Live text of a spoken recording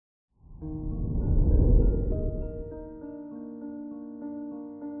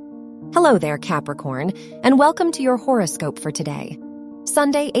Hello there, Capricorn, and welcome to your horoscope for today,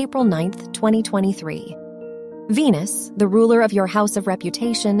 Sunday, April 9th, 2023. Venus, the ruler of your house of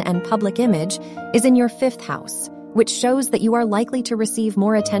reputation and public image, is in your 5th house, which shows that you are likely to receive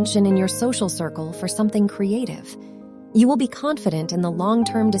more attention in your social circle for something creative. You will be confident in the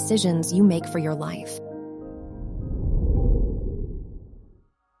long-term decisions you make for your life.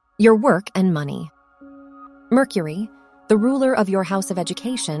 Your work and money. Mercury, the ruler of your house of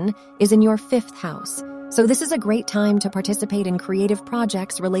education, is in your 5th house, so this is a great time to participate in creative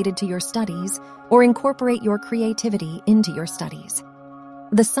projects related to your studies or incorporate your creativity into your studies.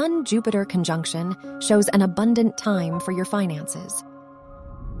 The Sun-Jupiter conjunction shows an abundant time for your finances.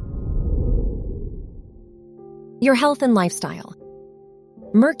 Your health and lifestyle.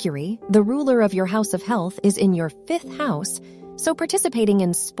 Mercury, the ruler of your house of health, is in your 5th house, so participating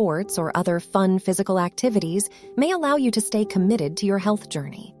in sports or other fun physical activities may allow you to stay committed to your health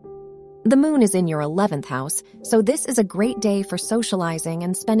journey. The moon is in your 11th house, so this is a great day for socializing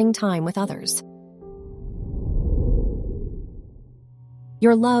and spending time with others.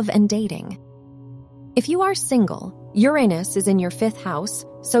 Your love and dating. If you are single, Uranus is in your 5th house,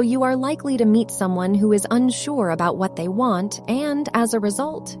 so you are likely to meet someone who is unsure about what they want and, as a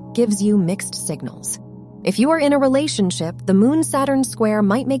result, gives you mixed signals. If you are in a relationship, the Moon-Saturn square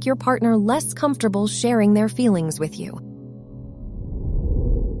might make your partner less comfortable sharing their feelings with you.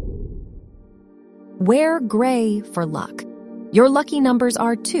 Wear gray for luck. Your lucky numbers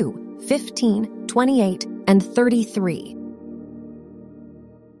are 2, 15, 28, and 33.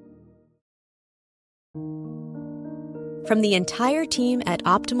 From the entire team at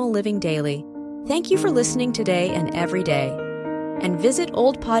Optimal Living Daily, thank you for listening today and every day. And visit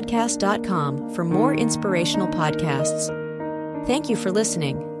oldpodcast.com for more inspirational podcasts. Thank you for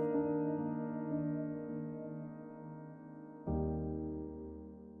listening.